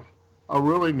herself a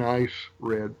really nice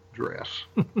red dress.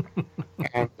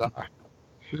 And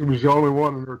she was the only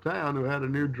one in her town who had a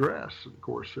new dress. And of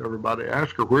course, everybody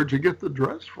asked her, where'd you get the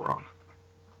dress from?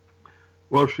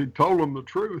 Well, she told them the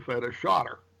truth. They'd have shot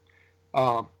her.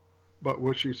 But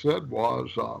what she said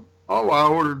was, I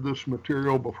ordered this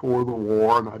material before the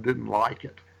war, and I didn't like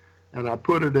it. And I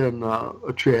put it in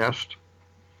a chest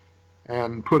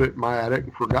and put it in my attic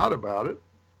and forgot about it.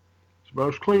 So I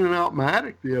was cleaning out my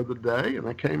attic the other day, and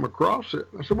I came across it.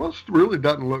 I said, well, this really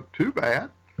doesn't look too bad.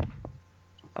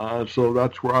 So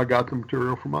that's where I got the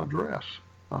material for my dress.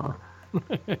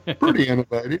 Pretty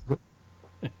innovative.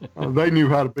 They knew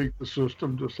how to beat the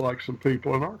system just like some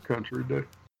people in our country do.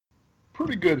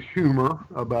 Pretty good humor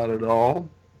about it all.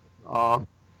 Of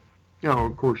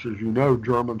course, as you know,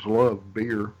 Germans love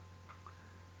beer.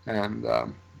 And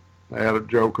they had a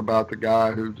joke about the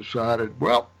guy who decided,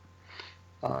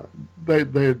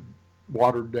 they had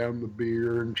watered down the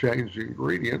beer and changed the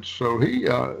ingredients. So he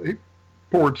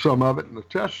poured some of it in a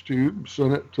test tube,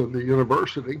 sent it to the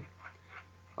university,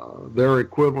 their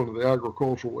equivalent of the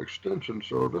Agricultural Extension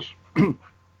Service.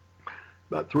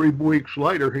 About 3 weeks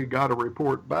later, he got a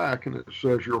report back, and it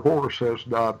says, your horse has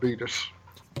diabetes.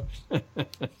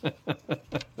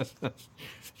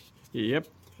 Yep.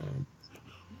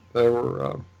 There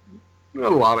were a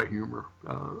lot of humor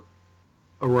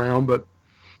around, but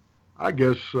I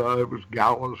guess it was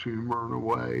gallows humor in a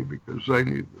way, because they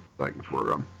knew that things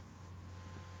were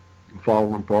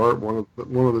falling apart. One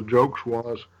of the jokes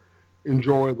was,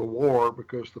 enjoy the war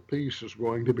because the peace is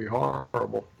going to be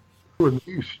horrible. In the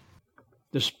East.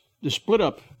 The split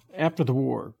up after the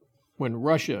war, when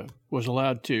Russia was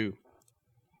allowed to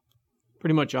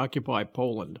pretty much occupy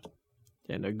Poland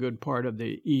and a good part of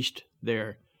the East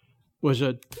there, was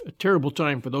a terrible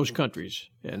time for those countries.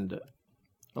 And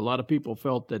a lot of people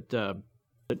felt that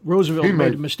Roosevelt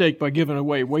made a mistake by giving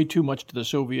away way too much to the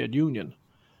Soviet Union.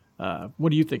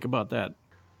 What do you think about that?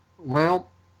 Well,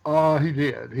 he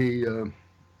did.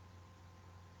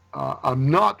 I'm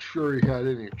not sure he had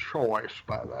any choice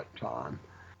by that time.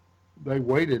 They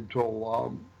waited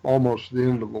till almost the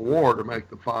end of the war to make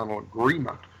the final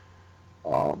agreement.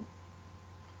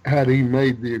 Had he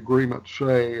made the agreement,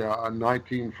 say, in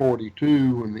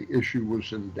 1942, when the issue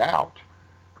was in doubt,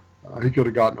 he could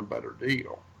have gotten a better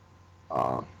deal.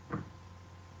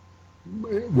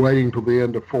 Waiting till the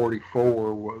end of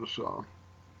 44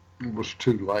 was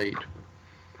too late.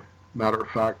 Matter of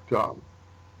fact,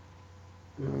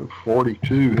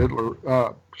 42,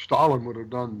 Stalin would have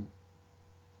done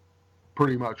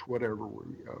pretty much whatever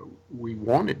we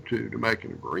wanted to make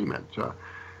an agreement.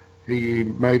 He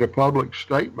made a public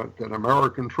statement that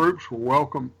American troops were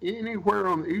welcome anywhere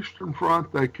on the Eastern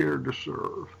Front they cared to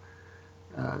serve.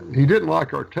 He didn't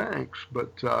like our tanks,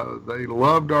 but they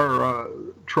loved our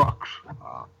trucks.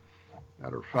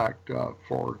 Matter of fact,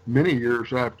 for many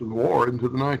years after the war, into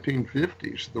the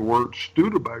 1950s, the word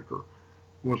Studebaker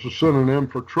was a synonym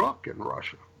for truck in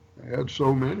Russia. They had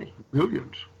so many,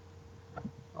 millions.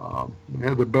 They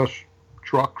had the best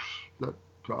trucks that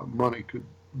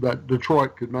that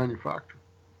Detroit could manufacture.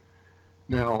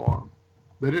 Now,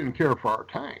 they didn't care for our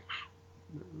tanks.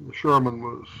 The Sherman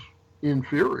was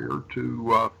inferior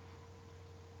to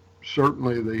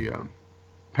certainly the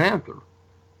Panther,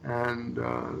 and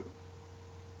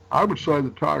I would say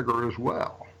the Tiger as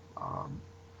well.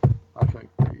 I think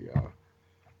the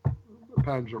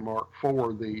Panzer Mark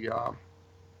IV, the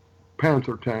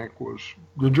Panther tank,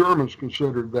 the Germans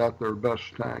considered that their best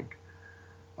tank.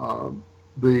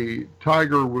 The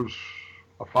Tiger was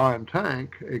a fine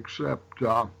tank, except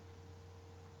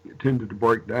It tended to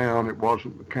break down. It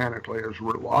wasn't mechanically as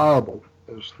reliable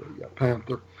as the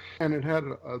Panther, and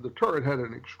the turret had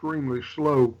an extremely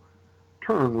slow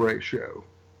turn ratio.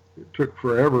 It took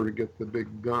forever to get the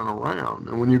big gun around,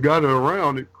 and when you got it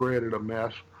around, it created a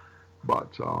mess.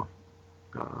 But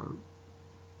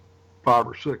 5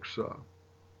 or 6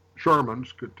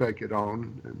 Shermans could take it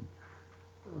on and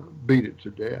beat it to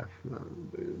death.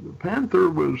 The Panther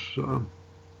was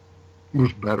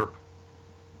better,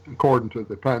 according to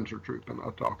the Panzer Trooper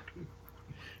I talked to.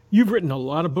 You've written a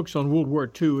lot of books on World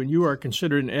War II, and you are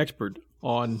considered an expert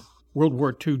on World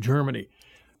War II Germany.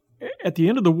 At the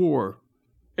end of the war,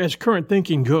 as current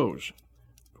thinking goes,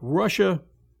 Russia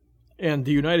and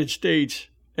the United States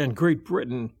and Great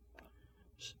Britain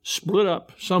split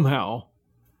up somehow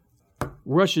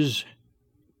Russia's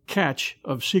catch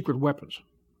of secret weapons.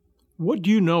 What do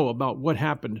you know about what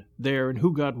happened there and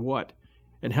who got what,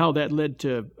 and how that led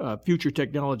to future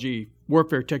technology,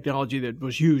 warfare technology that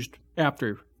was used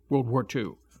after World War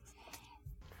II?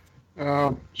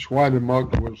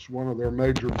 Schweinemunk was one of their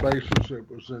major bases. It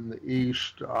was in the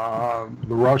east. The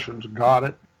Russians got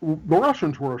it. The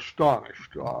Russians were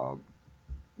astonished.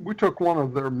 We took one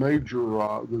of their major,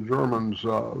 the Germans'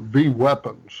 V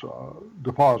weapons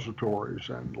depositories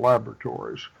and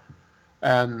laboratories,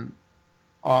 and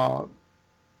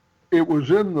it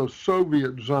was in the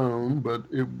Soviet zone, but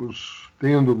it was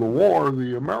the end of the war.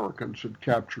 The Americans had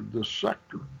captured this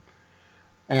sector,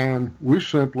 and we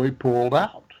simply pulled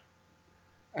out.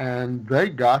 And they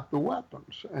got the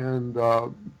weapons, and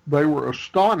they were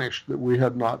astonished that we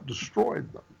had not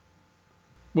destroyed them.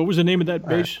 What was the name of that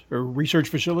base or research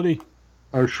facility?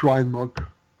 Schweinmund.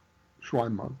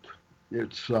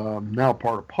 It's now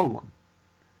part of Poland.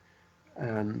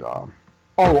 And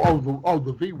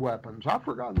the V weapons. I've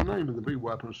forgotten the name of the V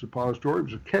weapons depository. It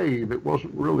was a cave. It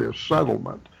wasn't really a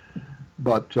settlement.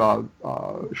 But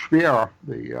Speer,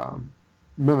 the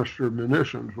Minister of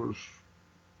Munitions, was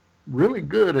really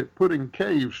good at putting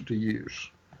caves to use.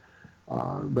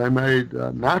 They made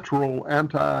natural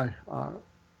anti-aircraft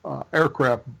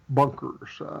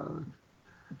bunkers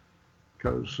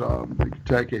because they could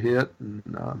take a hit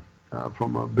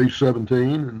from a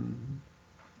B-17 and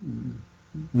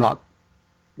not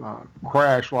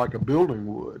crash like a building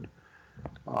would.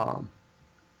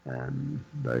 And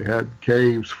they had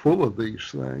caves full of these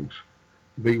things,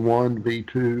 V1,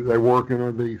 V2. They work in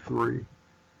a V3.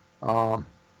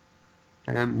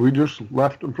 And we just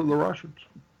left them for the Russians.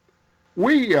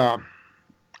 We were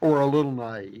a little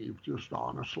naive, just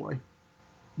honestly.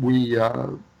 We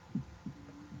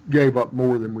gave up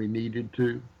more than we needed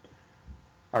to.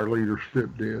 Our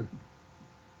leadership did.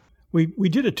 We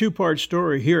did a 2-part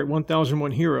story here at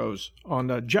 1001 Heroes on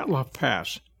the Jetlov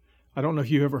Pass. I don't know if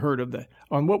you ever heard of that.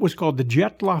 On what was called the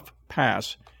Jetlov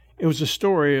Pass. It was a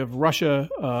story of Russia.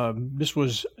 This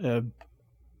was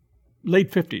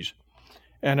late 50s.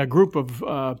 And a group of,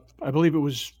 I believe it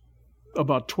was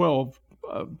about 12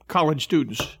 college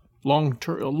students, long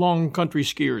country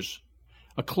skiers,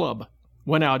 a club,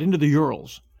 went out into the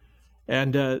Urals.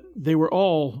 And they were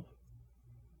all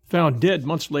found dead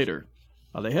months later.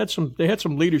 They had some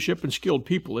leadership and skilled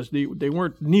people, as they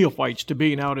weren't neophytes to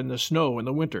being out in the snow in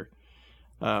the winter.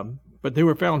 But they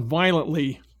were found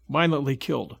violently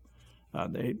killed.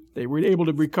 They were able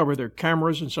to recover their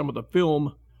cameras and some of the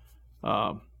film,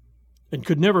 and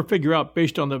could never figure out,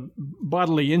 based on the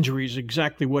bodily injuries,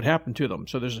 exactly what happened to them.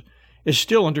 So it's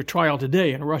still under trial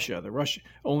today in Russia. The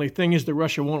only thing is that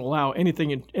Russia won't allow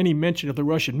any mention of the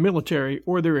Russian military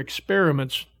or their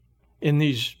experiments in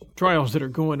these trials that are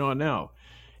going on now.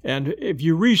 And if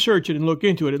you research it and look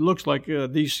into it, it looks like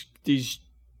these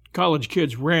college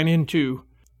kids ran into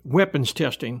weapons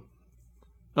testing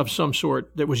of some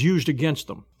sort that was used against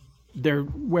them. Their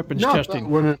weapons testing. Not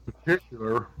that one in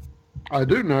particular. I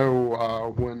do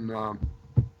know when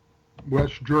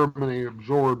West Germany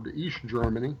absorbed East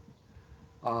Germany,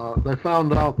 they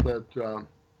found out that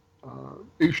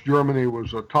East Germany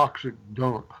was a toxic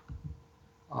dump.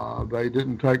 They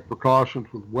didn't take precautions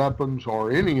with weapons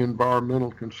or any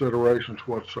environmental considerations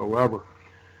whatsoever.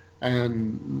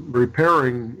 And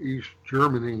repairing East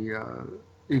Germany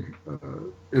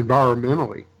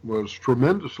environmentally was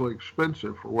tremendously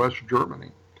expensive for West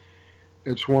Germany.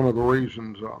 It's one of the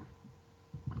reasons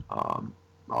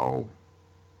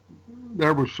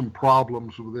there was some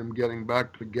problems with them getting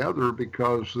back together,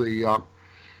 because the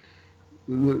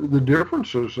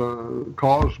differences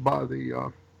caused by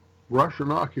the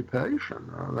Russian occupation.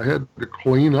 They had to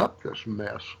clean up this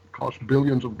mess. It cost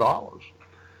billions of dollars.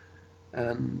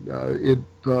 And it,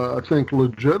 I think,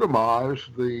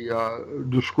 legitimized the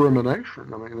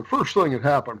discrimination. I mean, the first thing that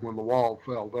happened when the wall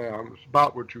fell down was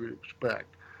about what you would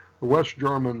expect. the West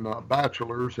German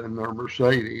bachelors in their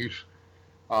Mercedes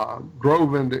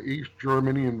drove into East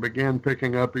Germany and began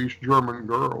picking up East German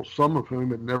girls, some of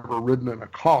whom had never ridden in a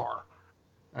car.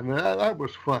 And that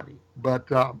was funny. But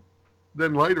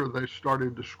then later they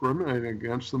started discriminating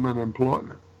against them in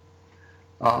employment.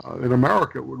 In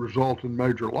America, it would result in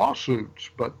major lawsuits,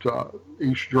 but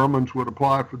East Germans would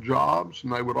apply for jobs,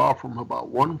 and they would offer them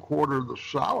about 1/4 the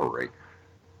salary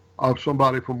of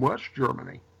somebody from West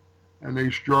Germany. And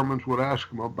East Germans would ask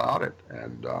them about it,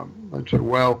 and they'd say,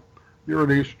 well, you're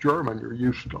an East German, you're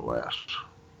used to less.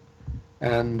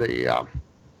 And they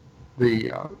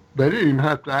didn't even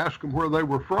have to ask them where they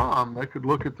were from. They could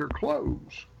look at their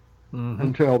clothes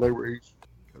and tell they were East,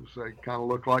 because they kind of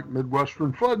looked like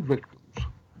Midwestern flood victims.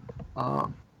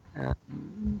 And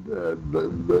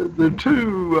the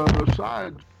two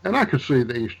sides, and I could see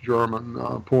the East German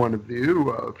point of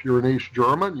view. If you're an East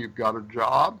German, you've got a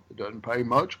job. It doesn't pay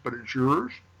much, but it's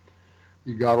yours.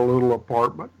 You got a little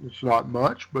apartment. It's not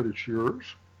much, but it's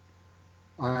yours.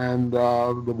 And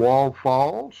the wall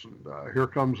falls, and here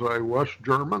comes a West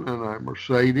German in a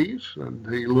Mercedes, and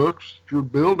he looks at your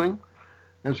building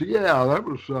and says, yeah, that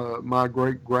was my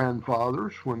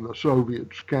great-grandfather's when the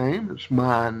Soviets came. It's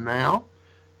mine now.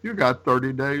 You got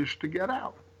 30 days to get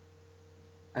out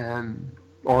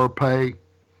or pay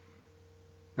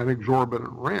an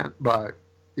exorbitant rent by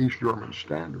East German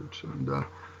standards. And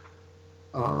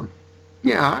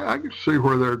I could see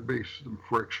where there'd be some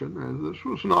friction. And this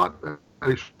was not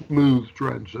a smooth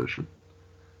transition.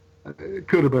 It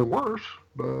could have been worse,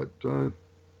 but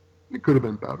it could have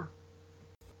been better.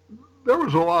 There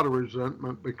was a lot of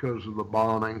resentment because of the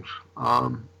bombings.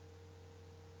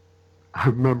 I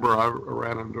remember I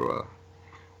ran into a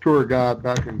tour guide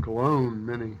back in Cologne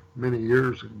many, many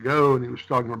years ago, and he was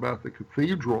talking about the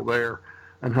cathedral there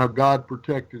and how God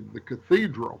protected the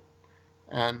cathedral.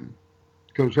 And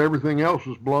because everything else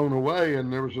was blown away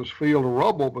and there was this field of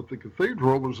rubble, but the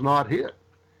cathedral was not hit.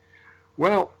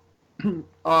 Well,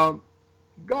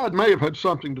 God may have had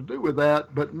something to do with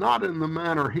that, but not in the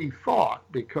manner he thought,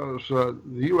 because the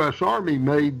U.S. Army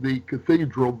made the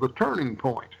cathedral the turning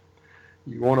point.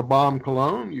 You want to bomb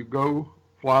Cologne, you go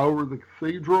fly over the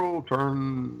cathedral,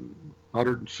 turn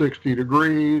 160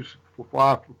 degrees,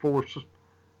 fly for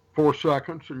 4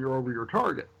 seconds, and you're over your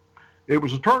target. It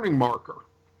was a turning marker,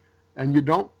 and you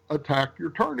don't attack your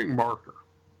turning marker.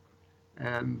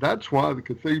 And that's why the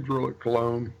cathedral at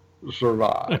Cologne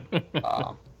survived.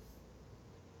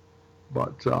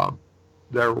 But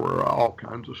there were all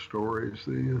kinds of stories.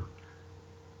 The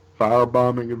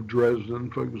firebombing of Dresden,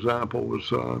 for example,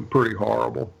 was pretty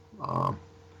horrible.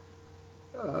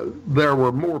 There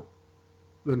were more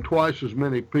than twice as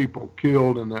many people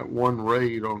killed in that one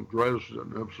raid on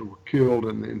Dresden as were killed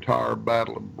in the entire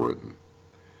Battle of Britain.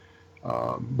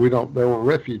 There were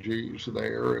refugees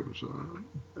there. It was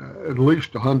at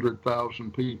least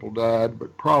 100,000 people died,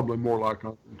 but probably more like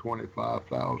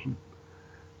 125,000.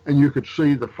 And you could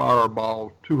see the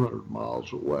fireball 200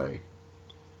 miles away.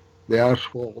 The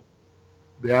asphalt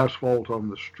on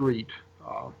the street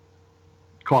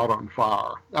caught on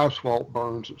fire. Asphalt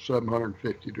burns at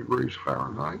 750 degrees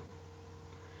Fahrenheit.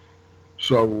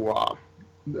 So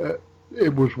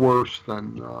it was worse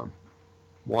than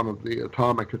one of the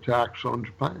atomic attacks on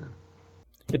Japan.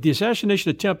 If the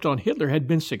assassination attempt on Hitler had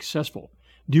been successful,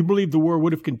 do you believe the war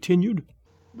would have continued?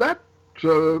 That's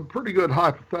a pretty good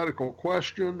hypothetical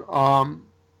question.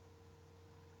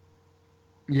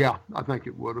 Yeah, I think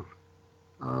it would have.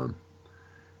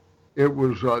 It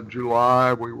was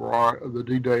July. The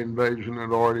D-Day invasion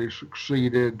had already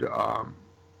succeeded.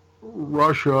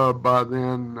 Russia by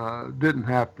then didn't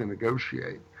have to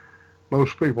negotiate.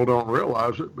 Most people don't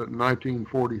realize it, but in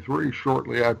 1943,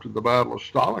 shortly after the Battle of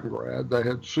Stalingrad, they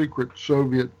had secret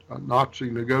Soviet-Nazi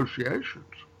negotiations.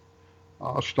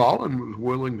 Stalin was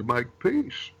willing to make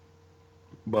peace,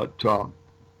 but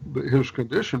his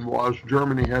condition was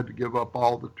Germany had to give up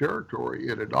all the territory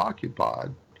it had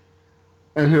occupied,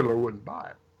 and Hitler wouldn't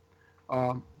buy it.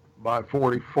 By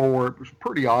 1944, it was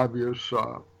pretty obvious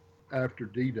after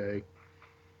D-Day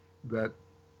that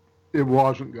it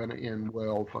wasn't going to end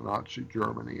well for Nazi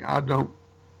Germany.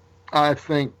 I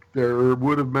think there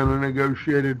would have been a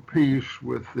negotiated peace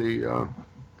with the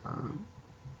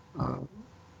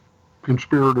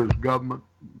conspirators' government,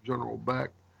 General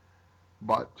Beck,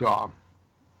 but a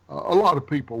lot of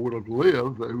people would have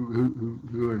lived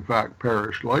who in fact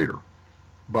perished later.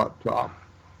 But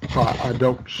I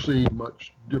don't see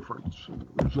much difference in the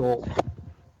result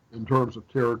in terms of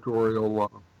territorial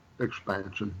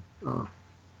expansion.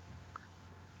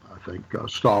 I think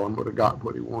Stalin would have got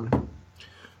what he wanted.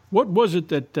 What was it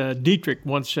that Dietrich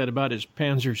once said about his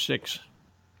Panzer VI?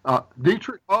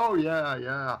 Dietrich, oh,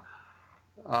 yeah.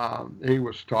 He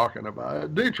was talking about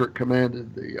it. Dietrich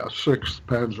commanded the 6th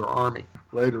Panzer Army,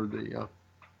 later the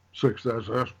 6th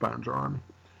SS Panzer Army.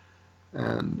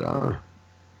 And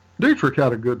Dietrich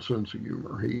had a good sense of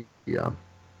humor. He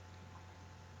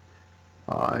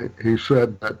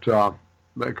said that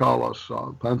they call us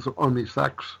Panzer Army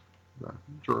 6, the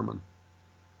German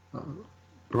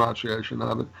pronunciation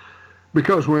of it,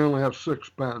 because we only have 6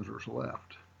 panzers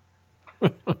left.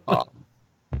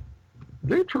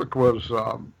 Dietrich was,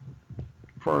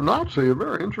 for a Nazi, a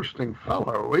very interesting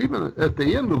fellow. Even at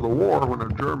the end of the war, when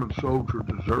a German soldier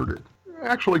deserted, it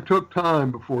actually took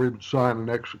time before he would sign an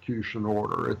execution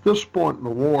order. At this point in the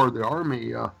war, the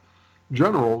Army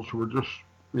generals were just,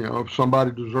 if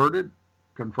somebody deserted,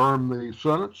 confirm the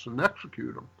sentence and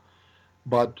execute them.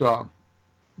 But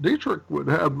Dietrich would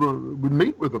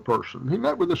meet with a person. He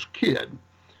met with this kid.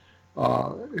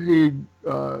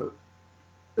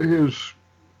 His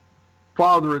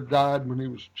father had died when he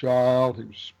was a child. He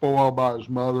was spoiled by his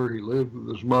mother. He lived with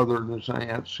his mother and his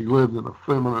aunts. He lived in a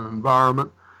feminine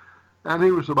environment. And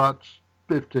he was about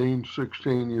 15,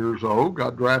 16 years old,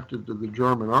 got drafted to the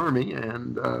German army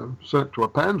and sent to a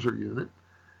panzer unit.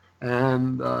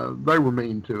 And they were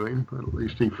mean to him. At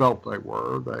least he felt they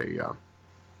were.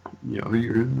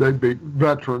 They'd be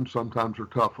veterans. Sometimes are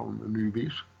tough on the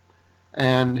newbies.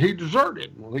 And he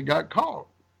deserted. Well, he got caught.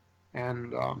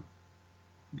 And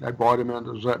they brought him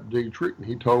into Zepp Dietrich, and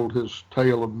he told his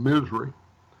tale of misery.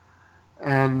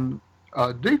 And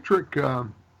Dietrich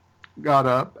got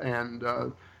up and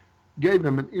gave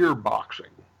him an ear boxing.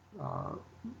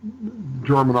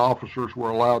 German officers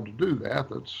were allowed to do that.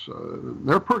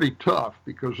 They're pretty tough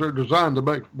because they're designed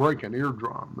to break an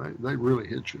eardrum. They really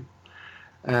hit you.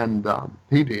 And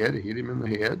he did. He hit him in the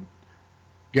head,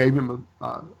 gave him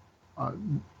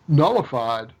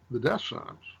nullified the death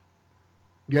sentence,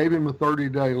 gave him a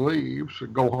 30-day leave,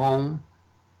 said go home,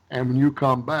 and when you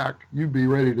come back, you be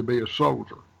ready to be a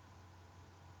soldier.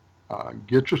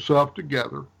 Get yourself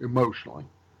together emotionally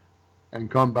and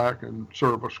come back and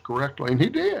serve us correctly. And he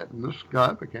did. And this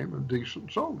guy became a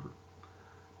decent soldier.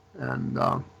 And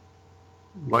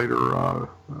later,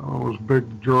 those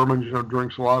big Germans,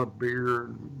 drinks a lot of beer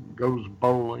and goes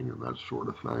bowling and that sort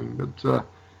of thing. But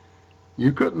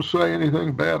you couldn't say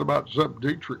anything bad about Zepp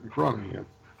Dietrich in front of him.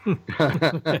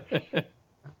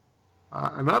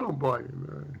 And I don't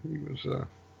blame him.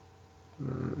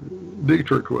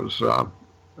 Dietrich was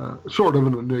sort of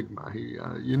an enigma.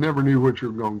 You never knew what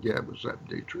you were going to get with Zepp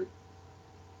Dietrich.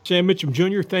 Sam Mitchum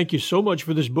Jr., thank you so much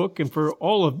for this book and for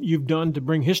all of you've done to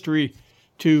bring history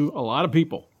to a lot of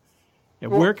people.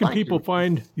 And where can people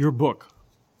find your book?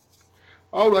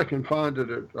 Oh, they can find it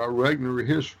at Regnery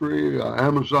History,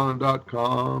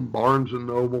 Amazon.com, Barnes &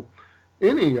 Noble.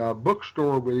 Any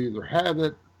bookstore would either have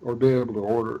it or be able to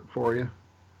order it for you.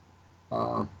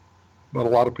 But a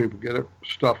lot of people get it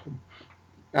stuff from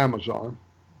Amazon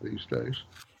these days.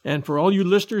 And for all you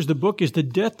listeners, the book is The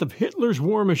Death of Hitler's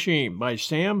War Machine by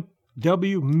Sam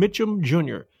W. Mitchum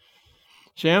Jr.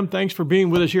 Sam, thanks for being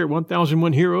with us here at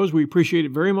 1001 Heroes. We appreciate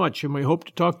it very much, and we hope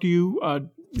to talk to you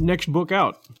next book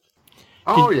out.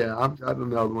 Yeah, I've got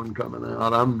another one coming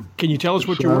out. Can you tell us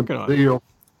what you're working on? Deal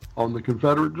on the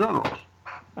Confederate generals.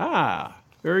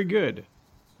 Very good.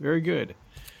 Very good.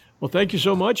 Well, thank you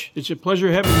so much. It's a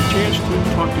pleasure having the chance to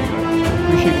talk to you. I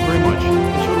appreciate it very much.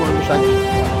 And so do our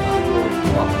listeners.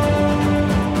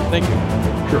 Thank you.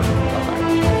 Sure.